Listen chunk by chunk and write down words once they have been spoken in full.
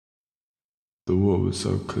The water was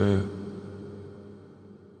so clear,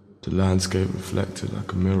 the landscape reflected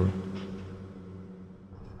like a mirror.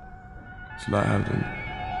 It's like having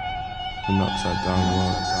an upside down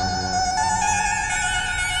world.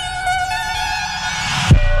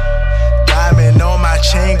 Diamond on my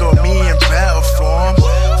chain got me in better form.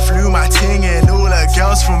 Flew my ting and all the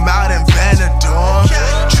girls from out in Benidorm.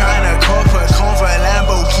 Tryna cop a convert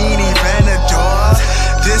Lamborghini Venador.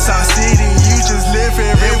 This our city, you just live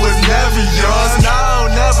here, it was never yours. No,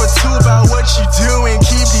 never too about what you doing,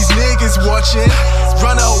 keep these niggas watching.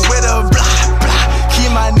 Run up with a blah, blah,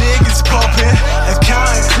 keep my niggas popping.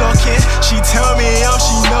 Accountant clocking, she tell me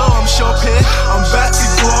she know I'm shopping. I'm back to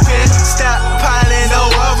guapping, stop piling, no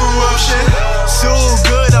other option. So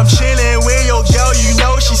good, I'm chilling with your girl, you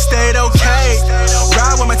know she stayed okay.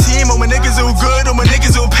 Ride with my team, all my niggas all good, all my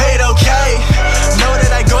niggas all paid okay. Know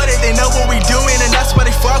that I got it, they know what we doing, and that's why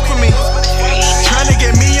they fuck with me. Tryna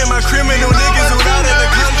get me and my criminal niggas all out of the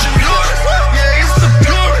country. Yeah, it's the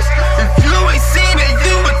purest. If you ain't seen it,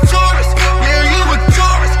 you a tourist. Yeah, you a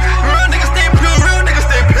tourist. Real niggas stay pure, real niggas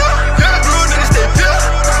stay pure. Yeah, real niggas stay pure.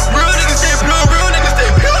 Real niggas stay pure, real niggas stay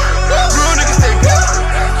pure. Real niggas stay pure.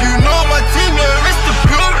 You know my team, yeah, it's the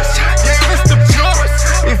purest. Yeah, it's the purest.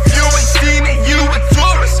 If you ain't seen it, you a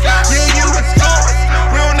tourist. Yeah, you a tourist.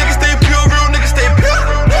 Real niggas stay pure, real niggas stay pure.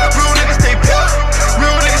 Real niggas stay pure.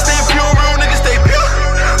 Real niggas stay pure, real niggas stay pure.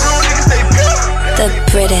 Real niggas stay pure. The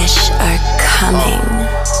British are coming.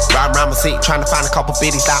 Riding around my seat, trying to find a couple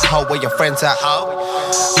biddies like, ho, where your friends at?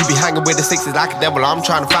 You be hanging with the sixes like a devil, I'm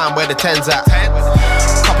trying to find where the tens at.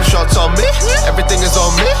 Couple shots on me, everything is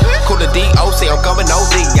on me. Call the DOC, I'm going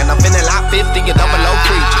OD, and I'm feeling like 50 and double O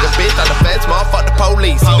free. Your bitch on the feds, motherfuck the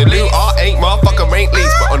police. See the new R8, motherfucker ain't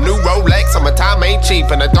lease, but a new Rolex, and my time ain't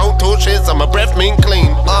cheap, and I don't talk shit, so my breath mean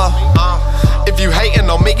clean. If you hating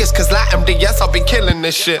on me, it's cause like MDS, I'll be killing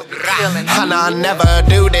this shit. And I never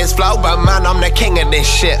do this flow, but man, I'm the king of this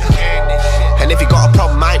shit. And if you got a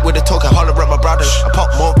problem, I ain't with the talking, holler at my brothers. I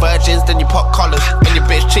pop more virgins than you pop collars. And your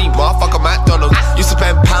bitch cheap, motherfucker McDonald's. Used to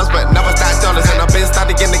spend pounds, but never stack dollars. And I've been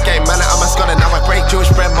studying the game, man, I'm a scholar. Now I break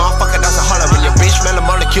Jewish bread, motherfucker, that's a holler. And your bitch smell a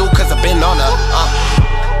molecule, cause I've been on her.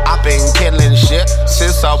 I've been killing shit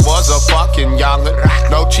since I was a fucking youngin'.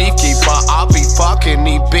 No chief keeper, I'll be fucking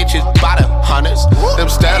these bitches by the hundreds.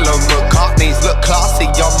 Them Stella McCartneys look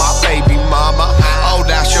classy on my baby mama. Oh,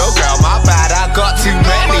 that's your girl, my bad, I got too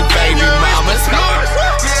many baby mamas.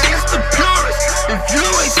 Yeah, it's the purest. If you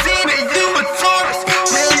ain't seen it, you a tourist.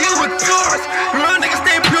 Yeah, you a tourist. Real niggas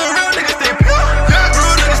stay pure, real niggas stay pure. Yeah,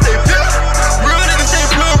 real niggas stay pure. Real niggas stay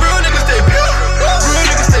pure, real niggas stay pure. Real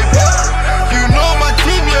niggas stay pure. You know my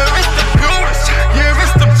team, yeah, it's the purest. Yeah,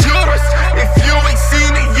 it's the purest. If you ain't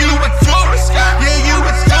seen it, you a tourist. Yeah, you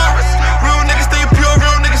a tourist. Real niggas stay pure,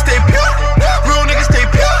 real niggas stay pure. Real niggas stay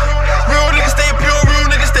pure. Real niggas stay pure, real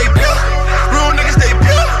niggas stay pure. Real niggas stay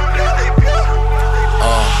pure.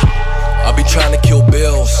 I be trying to kill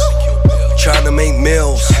bills, trying to make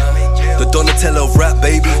meals. The Donatello rap,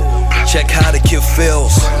 baby. Check how the kid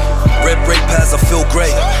feels. Red brake pads, I feel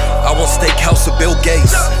great. I want steakhouse with Bill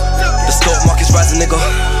Gates. The stock market's rising, nigga.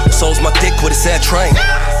 So's my dick with a sad train.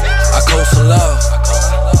 I coast for love,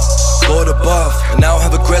 go above. And now I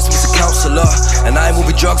have a grass, Mr. Counselor. And I ain't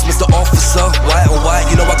moving drugs, Mr. Officer. White on white,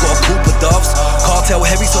 you know I got a group of doves. Cartel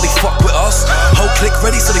heavy, so they fuck with us. Whole clique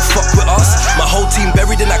ready, so they fuck with us. My whole team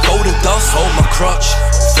buried in that golden dust. Hold my crutch,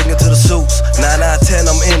 finger to the suits. 9 out of 10,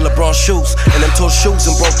 I'm in LeBron shoes. And them tall shoes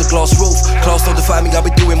and broke the glass roof. Class don't define me, I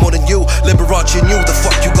be doing more than you. Liberace and you, the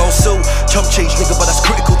fuck you gon' sue? Chump change, nigga, but that's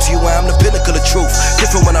critical to you. I'm the pinnacle of truth,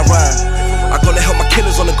 different when I rhyme. I gotta help my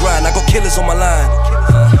killers on the grind, I got killers on my line.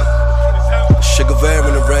 Sugar Bear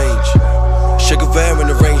in the range, Sugar Bear in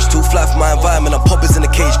the range. Too fly for my environment, I'm poppers in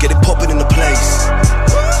the cage, get it poppin' in the place.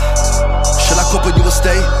 Shall I cop on you a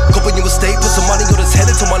stay? Cop on you a stay, put some money on his head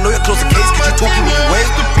until my lawyer close the case. Cause you talking me